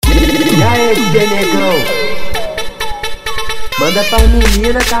Negão, manda pras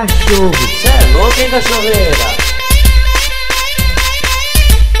meninas, cachorro. Cê é louco, hein, cachorreira?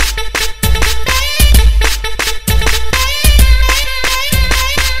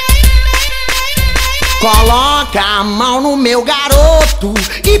 Coloca a mão no meu garoto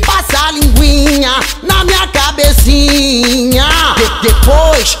e passa a linguinha na minha cabecinha.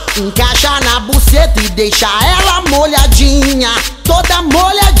 Depois encaixa na buceta e deixa ela molhadinha, toda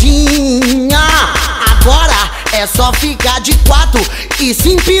molhadinha. Agora é só ficar de quatro e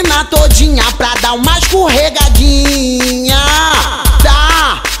se empinar todinha pra dar uma escorregadinha.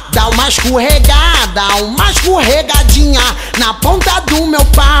 Dá uma escorregadinha na ponta do meu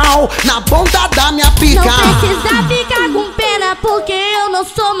pau, na ponta da minha pica. Não precisa ficar com pena, porque eu não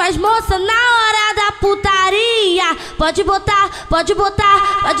sou mais moça na hora da putaria. Pode botar, pode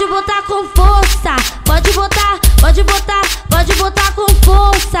botar, pode botar com força. Pode botar, pode botar, pode botar com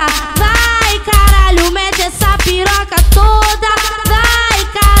força. Vai, caralho, mete essa piroca toda. Vai,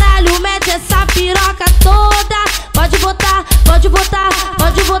 caralho, mete essa piroca toda. Pode botar, pode botar,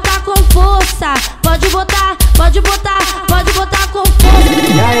 pode botar com força. Pode botar, pode botar, pode botar com força.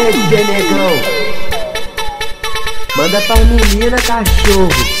 E aí, Negão, manda pras meninas, cachorro.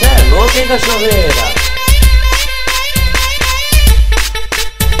 Cê é louco, hein, cachorreira?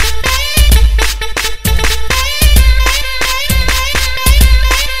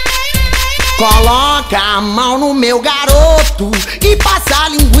 Coloca a mão no meu garoto e passa a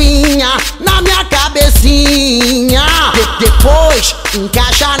linguinha na minha cabecinha. Depois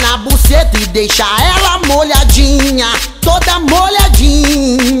encaixa na buceta e deixa ela molhadinha, toda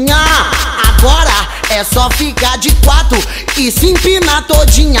molhadinha. Agora é só ficar de quatro e se empinar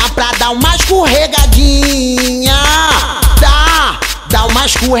todinha pra dar uma escorregadinha.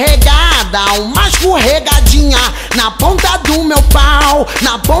 Dá uma escorregadinha na ponta do meu pau,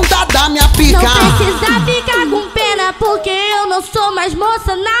 na ponta da minha pica. Não precisa ficar com pena, porque eu não sou mais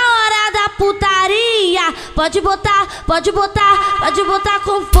moça na hora da putaria. Pode botar, pode botar, pode botar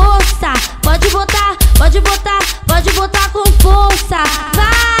com força. Pode botar, pode botar, pode botar com força.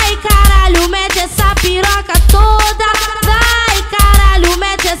 Vai, cara.